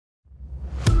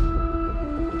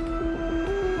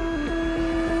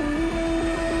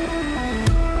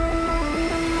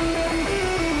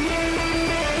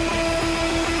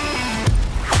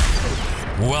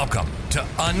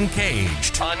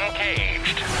Uncaged.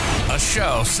 A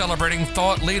show celebrating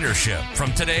thought leadership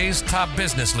from today's top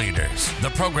business leaders. The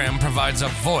program provides a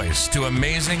voice to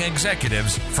amazing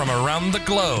executives from around the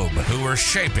globe who are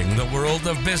shaping the world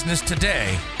of business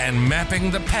today and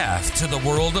mapping the path to the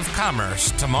world of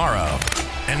commerce tomorrow.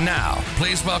 And now,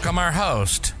 please welcome our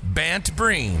host, Bant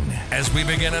Breen, as we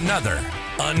begin another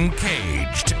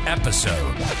Uncaged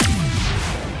episode.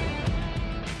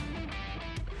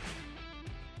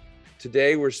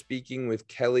 Today, we're speaking with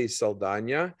Kelly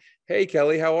Saldana. Hey,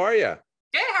 Kelly, how are you?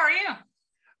 Good. How are you?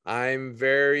 I'm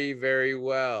very, very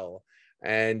well.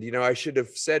 And, I should have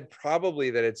said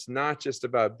probably that it's not just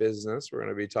about business. We're going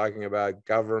to be talking about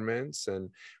governments,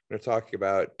 and we're going to talk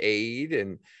about aid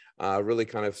and really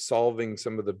kind of solving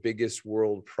some of the biggest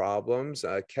world problems.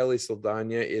 Kelly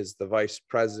Saldana is the Vice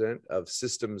President of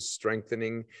Systems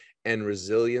Strengthening and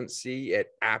Resiliency at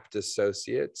Apt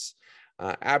Associates.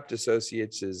 Apt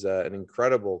Associates is an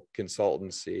incredible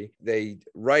consultancy. They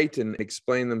write and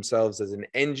explain themselves as an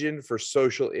engine for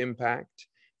social impact,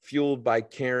 fueled by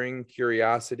caring,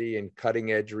 curiosity, and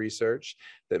cutting-edge research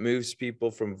that moves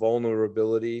people from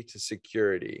vulnerability to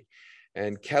security.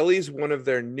 And Kelly's one of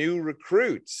their new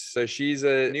recruits. So she's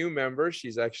a new member.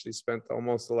 She's actually spent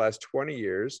almost the last 20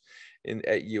 years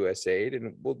at USAID.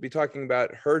 And we'll be talking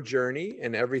about her journey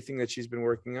and everything that she's been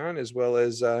working on, as well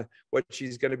as what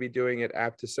she's going to be doing at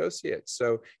Apt Associates.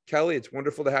 So Kelly, it's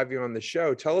wonderful to have you on the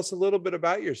show. Tell us a little bit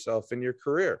about yourself and your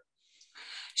career.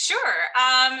 Sure.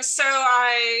 So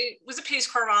I was a Peace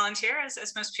Corps volunteer,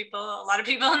 as most people, a lot of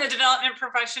people in the development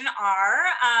profession are.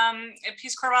 A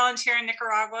Peace Corps volunteer in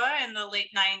Nicaragua in the late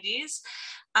 90s.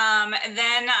 And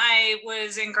then I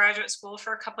was in graduate school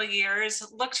for a couple of years,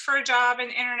 looked for a job in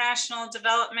international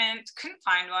development, couldn't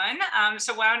find one.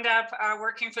 So wound up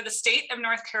working for the state of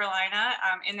North Carolina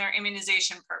in their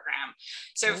immunization program.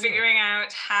 So figuring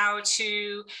out how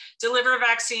to deliver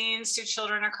vaccines to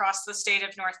children across the state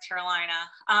of North Carolina.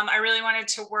 I really wanted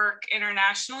to work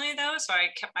internationally though, so I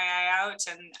kept my eye out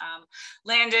and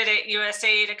landed at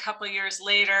USAID a couple of years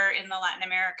later in the Latin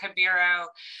America Bureau,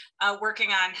 working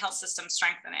on health system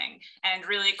strengthening, and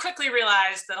really quickly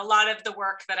realized that a lot of the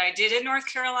work that I did in North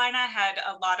Carolina had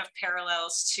a lot of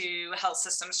parallels to health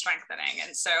system strengthening.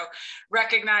 And so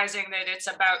recognizing that it's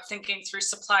about thinking through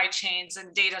supply chains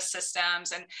and data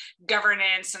systems and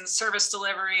governance and service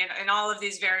delivery and all of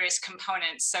these various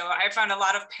components. So I found a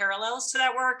lot of parallels to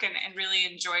that work and really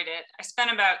enjoyed it. I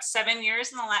spent about 7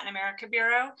 years in the Latin America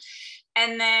Bureau,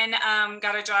 and then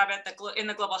got a job in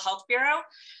the Global Health Bureau.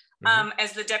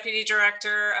 As the Deputy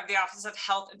Director of the Office of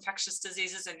Health, Infectious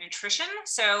Diseases and Nutrition.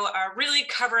 So really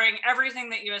covering everything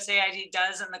that USAID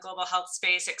does in the global health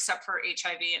space except for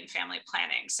HIV and family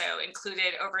planning. So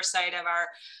included oversight of our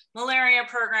malaria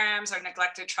programs, our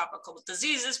neglected tropical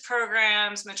diseases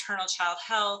programs, maternal child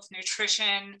health,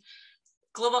 nutrition,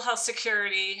 global health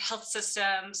security, health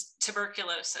systems,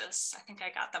 tuberculosis. I think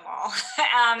I got them all.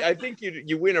 I think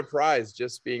you win a prize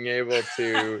just being able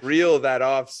to reel that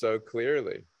off so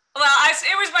clearly. Well,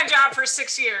 it was my job for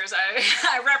 6 years.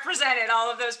 I represented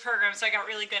all of those programs, so I got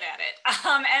really good at it.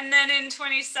 And then in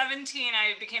 2017,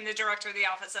 I became the director of the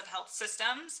Office of Health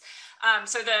Systems.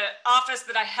 So the office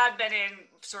that I had been in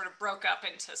sort of broke up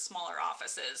into smaller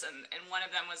offices, and one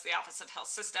of them was the Office of Health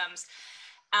Systems.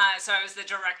 So I was the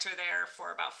director there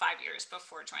for about 5 years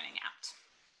before joining Apt.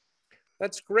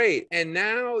 That's great. And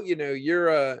now, you're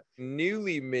a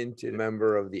newly minted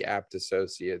member of the Apt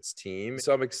Associates team.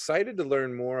 So I'm excited to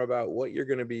learn more about what you're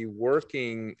going to be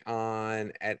working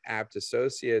on at Apt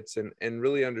Associates and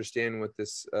really understand what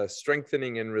this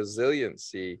strengthening and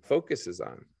resiliency focuses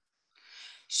on.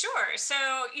 Sure. So,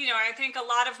 I think a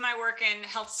lot of my work in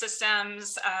health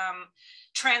systems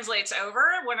translates over.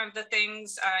 One of the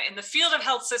things in the field of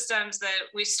health systems that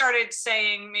we started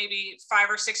saying maybe 5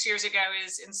 or 6 years ago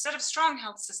is, instead of strong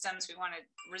health systems, we wanted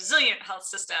resilient health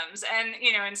systems.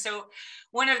 And so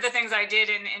one of the things I did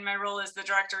in my role as the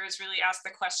director is really ask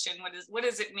the question, what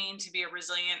does it mean to be a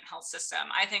resilient health system?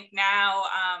 I think now,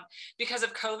 because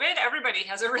of COVID, everybody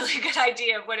has a really good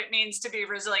idea of what it means to be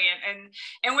resilient.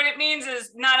 And what it means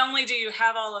is, not only do you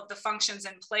have all of the functions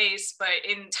in place, but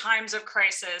in times of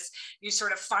crisis, you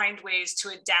sort of find ways to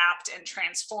adapt and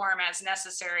transform as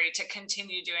necessary to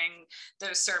continue doing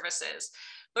those services.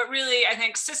 But really, I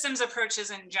think systems approaches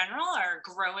in general are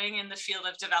growing in the field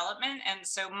of development. And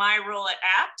so my role at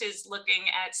Apt is looking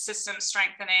at system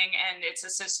strengthening and its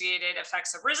associated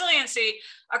effects of resiliency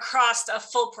across a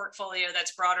full portfolio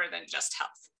that's broader than just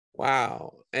health.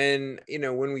 Wow. And,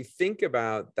 when we think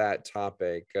about that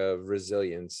topic of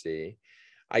resiliency,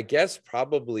 I guess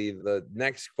probably the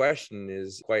next question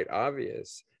is quite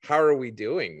obvious. how are we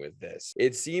doing with this?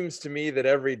 It seems to me that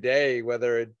every day,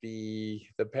 whether it be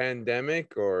the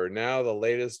pandemic or now the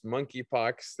latest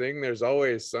monkeypox thing, there's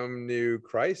always some new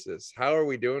crisis. How are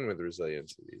we doing with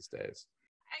resiliency these days?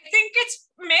 I think it's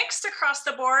mixed across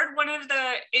the board. One of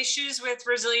the issues with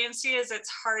resiliency is it's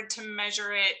hard to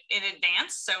measure it in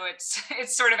advance. So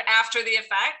it's sort of after the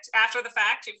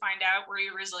fact, you find out were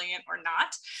you resilient or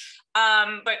not.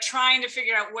 But trying to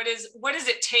figure out what does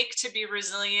it take to be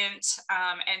resilient,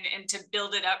 and to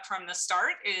build it up from the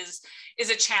start is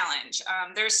a challenge.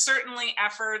 There's certainly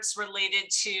efforts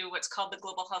related to what's called the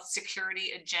Global Health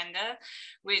Security Agenda,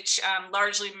 which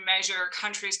largely measure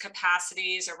countries'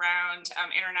 capacities around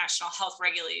international health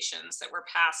regulations that were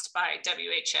passed by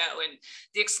WHO, and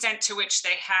the extent to which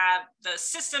they have the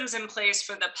systems in place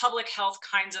for the public health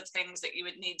kinds of things that you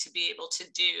would need to be able to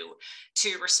do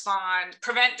to respond,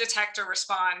 prevent, detect, or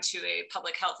respond to a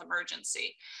public health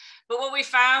emergency. But what we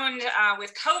found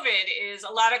with COVID is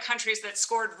a lot of countries that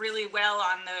scored really well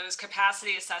on those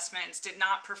capacity assessments did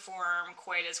not perform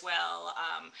quite as well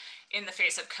in the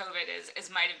face of COVID as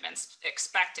might have been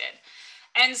expected.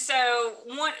 And so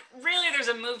really there's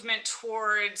a movement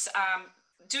towards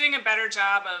doing a better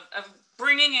job of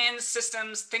bringing in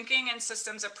systems thinking and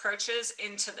systems approaches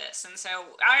into this. And so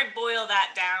I boil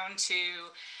that down to,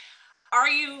 are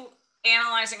you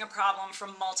analyzing a problem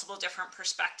from multiple different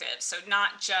perspectives? So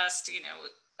not just,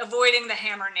 avoiding the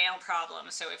hammer nail problem.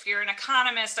 So if you're an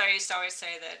economist, I used to always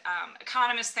say that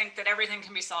economists think that everything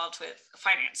can be solved with a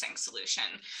financing solution.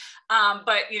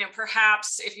 But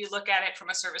perhaps if you look at it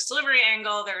from a service delivery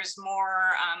angle, there's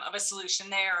more of a solution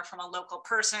there. Or from a local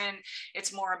person,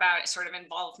 it's more about sort of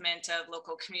involvement of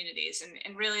local communities.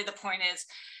 And really the point is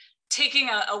taking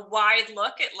a wide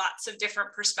look at lots of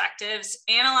different perspectives,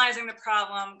 analyzing the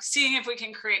problem, seeing if we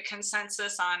can create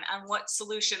consensus on what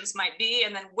solutions might be,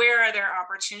 and then where are there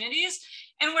opportunities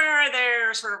and where are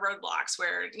there sort of roadblocks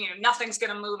where nothing's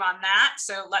going to move on that,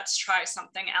 so let's try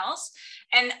something else.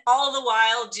 And all the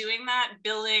while doing that,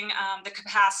 building the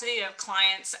capacity of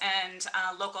clients and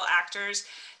local actors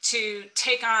to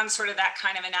take on sort of that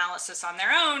kind of analysis on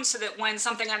their own, so that when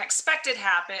something unexpected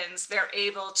happens, they're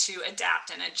able to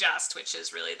adapt and adjust, which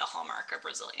is really the hallmark of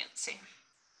resiliency.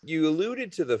 You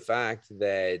alluded to the fact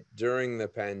that during the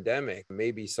pandemic,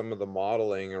 maybe some of the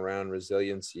modeling around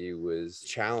resiliency was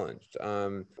challenged.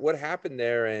 What happened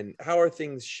there, and how are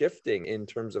things shifting in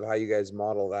terms of how you guys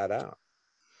model that out?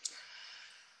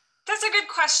 That's a good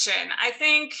question. I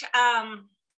think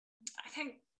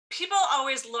people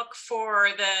always look for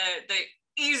the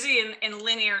easy and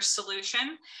linear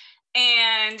solution.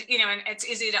 And, and it's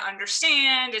easy to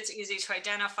understand, it's easy to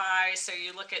identify. So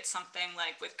you look at something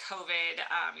like with COVID,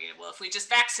 well, if we just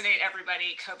vaccinate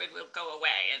everybody, COVID will go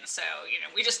away. And so,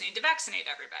 we just need to vaccinate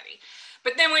everybody.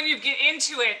 But then when you get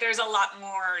into it, there's a lot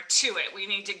more to it. We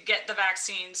need to get the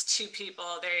vaccines to people.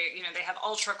 They have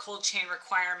ultra cold chain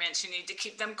requirements. You need to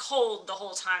keep them cold the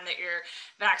whole time that you're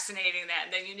vaccinating them.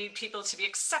 Then you need people to be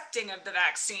accepting of the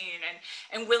vaccine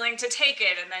and willing to take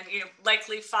it. And then,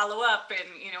 likely follow up in,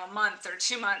 a month or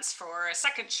 2 months for a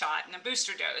second shot and a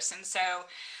booster dose. And so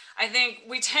I think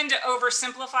we tend to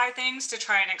oversimplify things to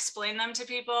try and explain them to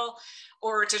people,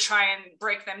 or to try and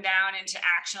break them down into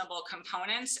actionable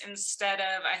components, instead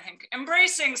of, I think,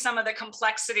 embracing some of the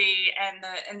complexity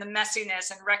and the messiness,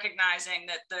 and recognizing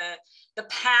that the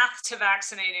path to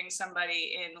vaccinating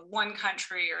somebody in one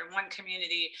country or in one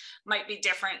community might be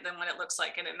different than what it looks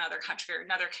like in another country or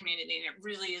another community. And it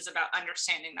really is about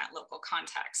understanding that local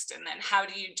context. And then how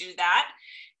do you do that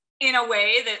in a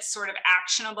way that's sort of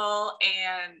actionable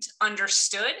and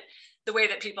understood, the way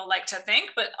that people like to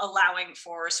think, but allowing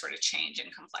for sort of change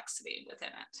and complexity within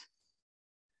it.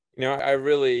 I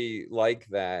really like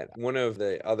that. One of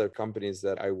the other companies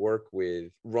that I work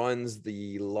with runs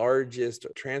the largest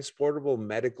transportable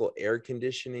medical air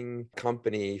conditioning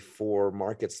company for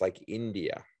markets like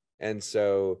India. And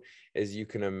so, as you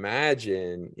can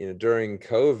imagine, during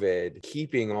COVID,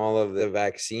 keeping all of the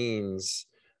vaccines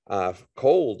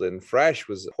cold and fresh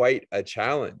was quite a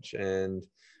challenge. And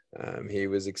he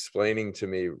was explaining to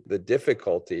me the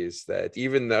difficulties that,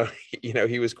 even though,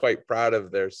 he was quite proud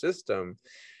of their system,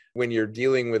 when you're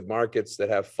dealing with markets that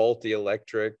have faulty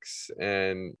electrics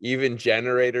and even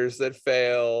generators that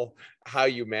fail, how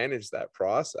you manage that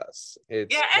process.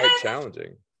 It's quite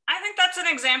challenging. I think that's an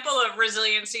example of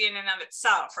resiliency in and of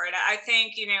itself, right? I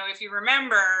think, if you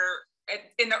remember,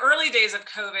 in the early days of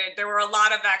COVID, there were a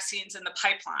lot of vaccines in the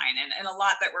pipeline and a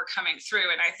lot that were coming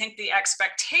through. And I think the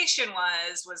expectation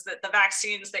was that the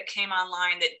vaccines that came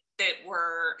online that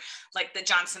were like the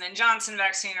Johnson & Johnson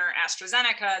vaccine or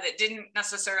AstraZeneca that didn't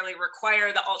necessarily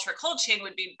require the ultra cold chain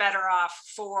would be better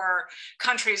off for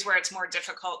countries where it's more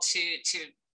difficult to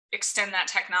extend that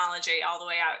technology all the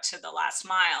way out to the last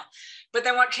mile. But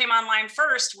then what came online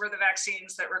first were the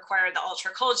vaccines that required the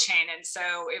ultra cold chain. And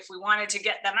so if we wanted to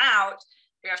get them out,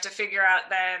 we have to figure out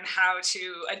then how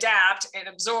to adapt and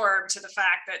absorb to the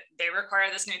fact that they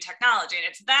require this new technology. And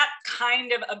it's that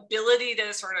kind of ability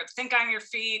to sort of think on your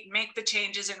feet, make the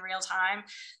changes in real time.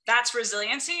 That's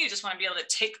resiliency. You just want to be able to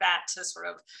take that to sort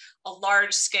of a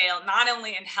large scale, not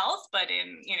only in health, but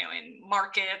in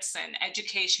markets and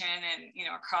education and,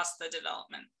 across the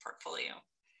development portfolio.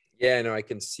 Yeah, no, I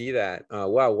can see that.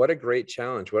 Wow, what a great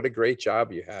challenge. What a great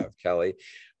job you have, Kelly.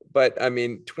 But I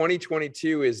mean,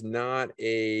 2022 is not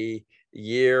a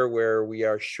year where we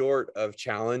are short of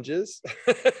challenges.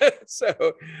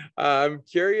 So I'm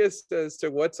curious as to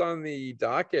what's on the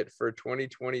docket for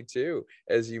 2022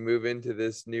 as you move into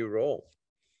this new role.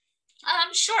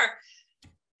 Sure.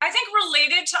 I think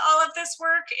related to all of this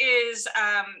work is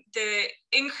the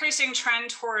increasing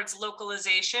trend towards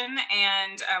localization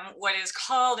and what is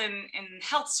called in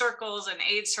health circles and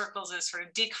aid circles is sort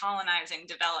of decolonizing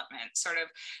development, sort of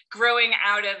growing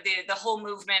out of the whole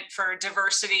movement for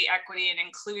diversity, equity, and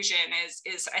inclusion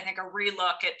is I think a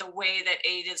relook at the way that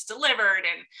aid is delivered.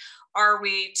 And are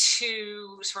we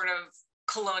too sort of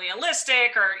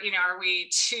colonialistic, or are we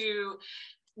too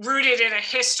rooted in a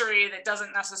history that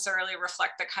doesn't necessarily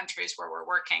reflect the countries where we're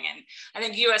working? And I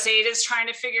think USAID is trying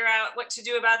to figure out what to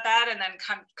do about that. And then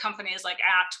companies like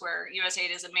APT, where USAID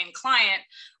is a main client,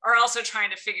 are also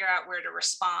trying to figure out where to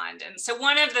respond. And so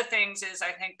one of the things is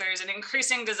I think there's an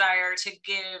increasing desire to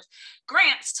give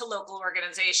grants to local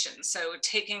organizations. So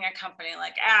taking a company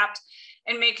like APT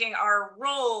and making our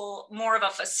role more of a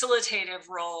facilitative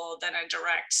role than a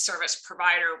direct service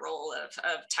provider role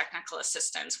of technical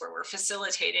assistance, where we're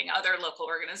facilitating other local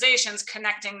organizations,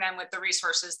 connecting them with the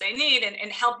resources they need,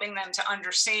 and helping them to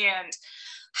understand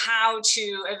how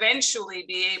to eventually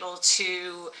be able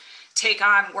to take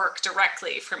on work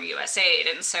directly from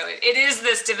USAID. And so it is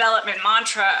this development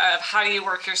mantra of how do you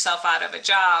work yourself out of a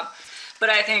job? But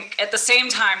I think at the same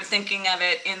time, thinking of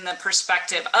it in the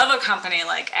perspective of a company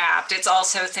like APT, it's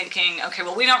also thinking, okay,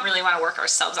 well, we don't really want to work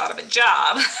ourselves out of a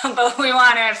job, but we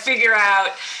want to figure out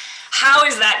how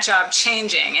is that job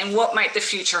changing and what might the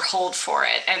future hold for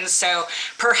it. And so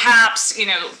perhaps,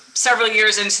 several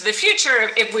years into the future,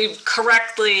 if we've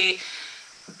correctly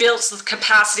built the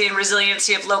capacity and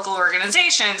resiliency of local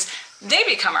organizations, they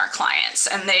become our clients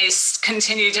and they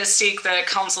continue to seek the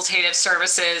consultative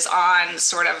services on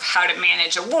sort of how to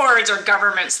manage awards, or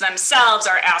governments themselves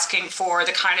are asking for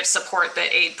the kind of support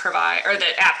that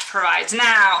that APT provides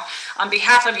now on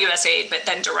behalf of USAID, but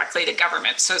then directly to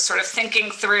government. So sort of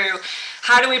thinking through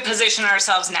how do we position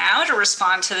ourselves now to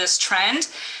respond to this trend,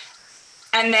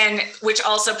 and then which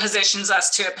also positions us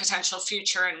to a potential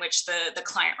future in which the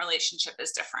client relationship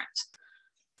is different.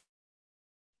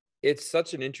 It's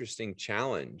such an interesting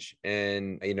challenge.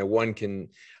 And, one can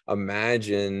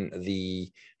imagine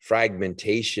the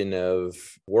fragmentation of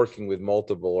working with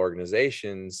multiple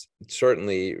organizations. It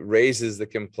certainly raises the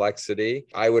complexity.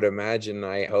 I would imagine,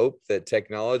 I hope that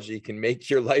technology can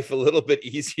make your life a little bit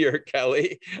easier,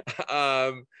 Kelly.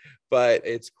 But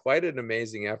it's quite an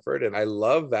amazing effort. And I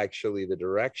love actually the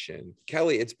direction.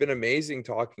 Kelly, it's been amazing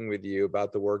talking with you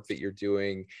about the work that you're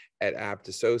doing at APT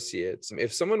Associates.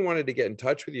 If someone wanted to get in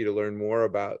touch with you to learn more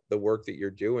about the work that you're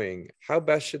doing, how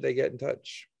best should they get in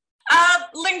touch?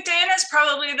 LinkedIn is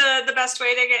probably the best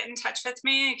way to get in touch with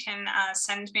me. You can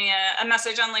send me a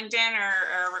message on LinkedIn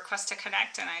or a request to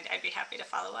connect, and I'd be happy to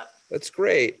follow up. That's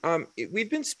great. We've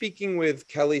been speaking with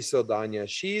Kelly Saldana.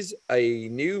 She's a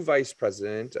new vice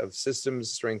president of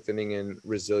systems strengthening and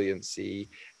resiliency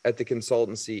at the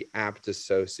consultancy APT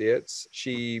Associates.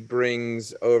 She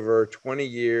brings over 20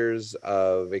 years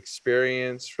of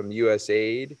experience from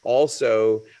USAID.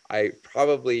 Also, I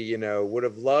probably, would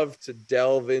have loved to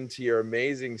delve into your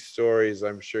amazing stories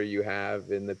I'm sure you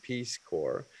have in the Peace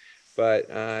Corps.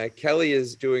 But Kelly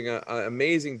is doing an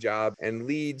amazing job and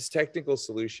leads technical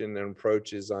solution and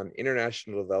approaches on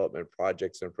international development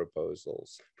projects and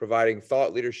proposals, providing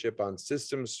thought leadership on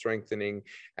systems strengthening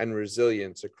and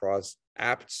resilience across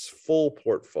APT's full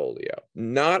portfolio.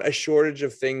 Not a shortage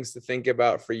of things to think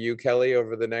about for you, Kelly,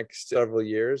 over the next several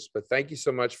years. But thank you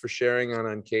so much for sharing on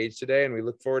Uncaged today, and we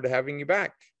look forward to having you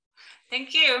back.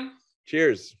 Thank you.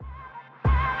 Cheers.